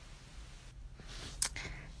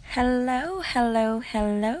Hello, hello,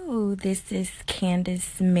 hello. This is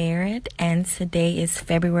Candace Merritt, and today is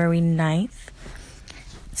February 9th.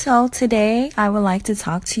 So, today I would like to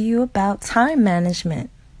talk to you about time management.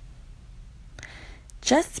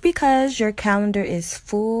 Just because your calendar is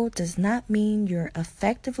full does not mean you're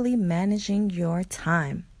effectively managing your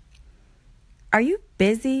time. Are you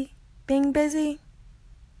busy being busy?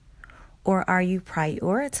 Or are you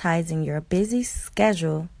prioritizing your busy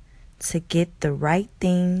schedule to get the right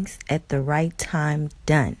things at the right time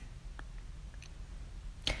done?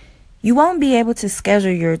 You won't be able to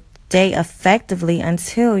schedule your day effectively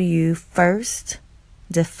until you first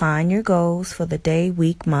define your goals for the day,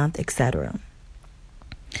 week, month, etc.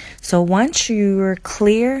 So once you're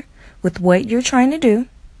clear with what you're trying to do,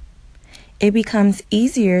 it becomes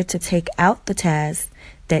easier to take out the task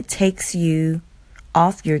that takes you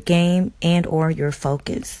off your game and or your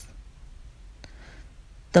focus.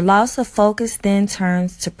 The loss of focus then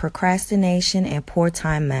turns to procrastination and poor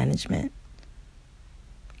time management.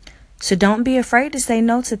 So don't be afraid to say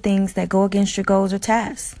no to things that go against your goals or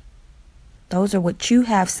tasks. Those are what you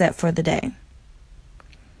have set for the day.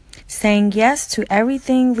 Saying yes to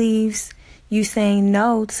everything leaves you saying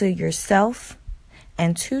no to yourself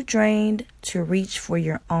and too drained to reach for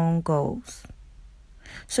your own goals.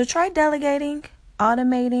 So try delegating,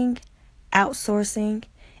 automating, outsourcing,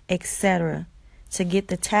 etc. to get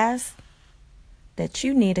the tasks that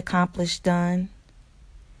you need accomplished done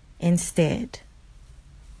instead.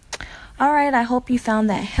 All right, I hope you found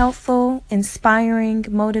that helpful, inspiring,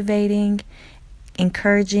 motivating,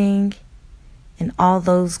 encouraging, and all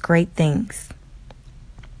those great things.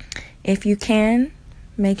 If you can,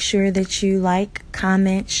 make sure that you like,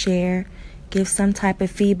 comment, share, give some type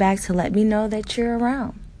of feedback to let me know that you're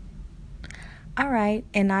around. All right,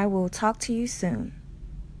 and I will talk to you soon.